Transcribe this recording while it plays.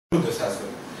do this as well.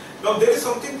 Now there is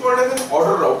something called as an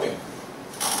order routing.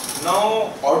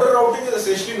 Now order routing is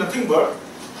essentially nothing but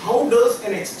how does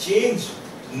an exchange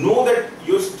know that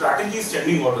your strategy is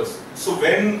sending orders. So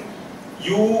when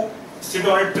you sit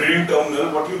on a trading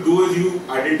terminal, what you do is you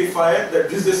identify that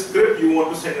this is the script you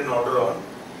want to send an order on,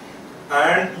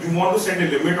 and you want to send a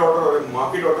limit order or a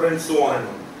market order and so on and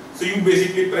on. So you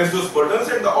basically press those buttons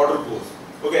and the order goes.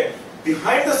 Okay.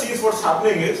 Behind the scenes what's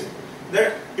happening is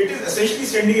that it is essentially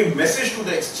sending a message to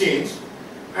the exchange,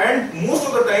 and most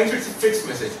of the times it's a fixed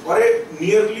message or a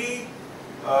nearly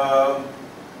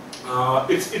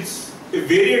it's a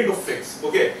variant of fix.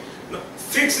 Okay. Now,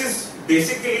 fix is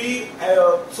basically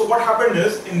so what happened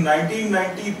is in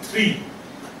 1993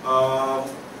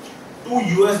 two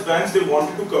US banks, they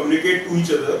wanted to communicate to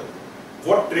each other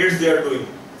what trades they are doing.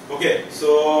 Okay,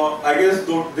 so I guess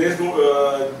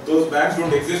those banks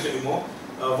don't exist anymore.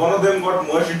 One of them got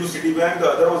merged into Citibank, the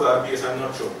other was RBS, I'm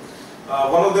not sure.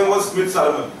 One of them was Smith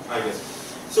Salomon, I guess.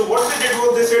 So what they did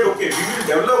was they said, okay, we'll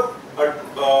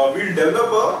develop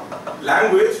a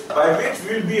language by which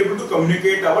we'll be able to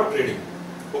communicate our trading.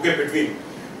 Okay, between.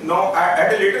 Now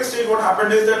at a later stage, what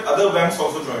happened is that other banks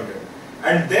also joined it.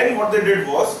 And then what they did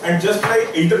was, and just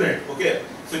like internet, okay,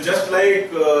 so just like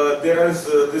there's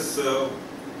this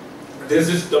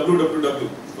www,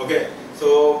 okay,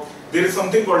 so there is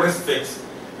something called as FIX,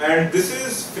 and this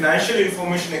is Financial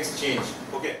Information Exchange,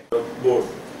 okay, board.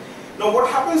 Now what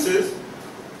happens is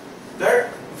that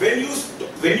when you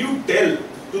tell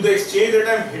to the exchange that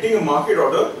I'm hitting a market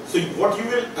order, so what you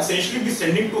will essentially be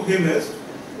sending to him is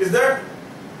that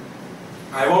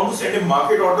I want to send a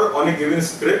market order on a given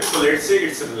script, so let's say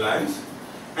it's a Reliance,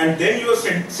 and then you are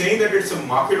saying that it's a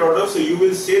market order, so you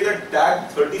will say that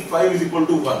tag 35 is equal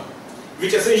to 1,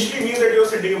 which essentially means that you are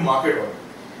sending a market order.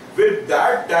 With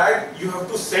that tag, you have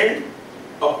to send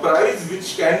a price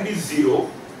which can be 0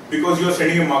 because you are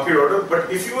sending a market order, but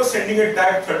if you are sending a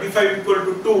tag 35 equal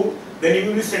to 2, then you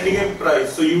will be sending a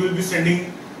price, so you will be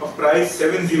sending a price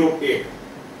 708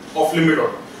 of limit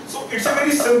order. So it's a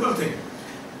very simple thing.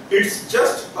 It's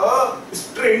just a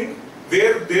string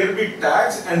where there will be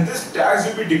tags, and this tags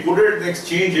will be decoded at the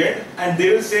exchange end, and they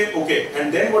will say okay,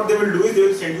 and then what they will do is they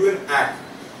will send you an ACK.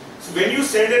 So when you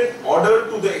send an order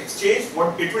to the exchange,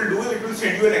 what it will do is it will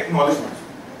send you an acknowledgement.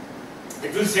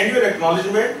 It will send you an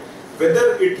acknowledgement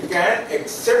whether it can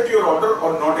accept your order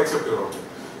or not accept your order.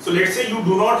 So let's say you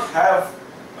do not have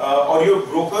or your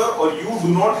broker or you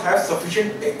do not have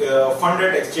sufficient fund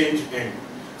at exchange end.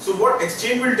 So what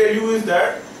exchange will tell you is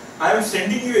that I am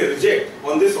sending you a reject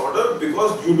on this order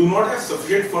because you do not have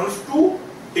sufficient funds to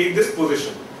take this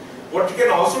position. What you can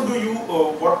also do,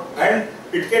 and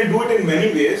it can do it in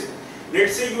many ways.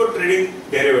 Let's say you are trading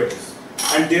derivatives,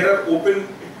 and there are open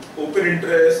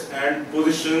interest and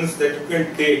positions that you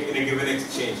can take in a given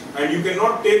exchange, and you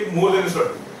cannot take more than a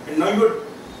certain. And now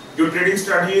your trading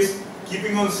strategy is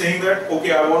keeping on saying that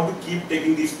okay, I want to keep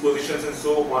taking these positions and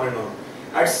so on and on.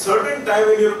 At certain time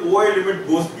when your OI limit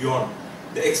goes beyond,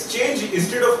 the exchange,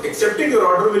 instead of accepting your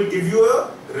order, will give you a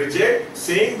reject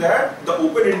saying that the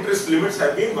open interest limits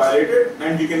have been violated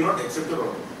and we cannot accept your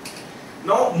order.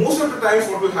 Now most of the times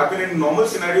what will happen in normal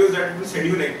scenarios is that it will send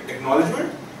you an acknowledgement,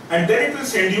 and then it will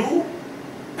send you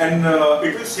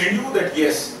that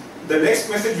yes, the next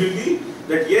message will be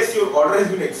that yes, your order has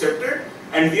been accepted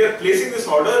and we are placing this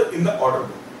order in the order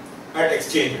book at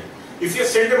exchange. If you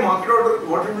send a market order,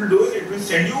 what it will do is it will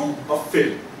send you a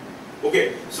fill.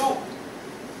 Okay, so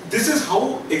this is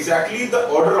how exactly the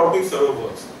order routing server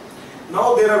works.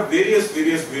 Now there are various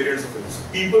variants of it.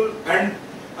 People, and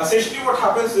essentially what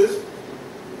happens is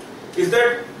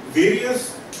that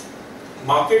various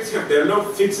markets have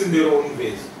developed fix in their own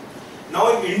ways.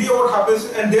 Now in India what happens,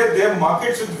 and there are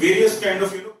markets with various kind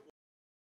of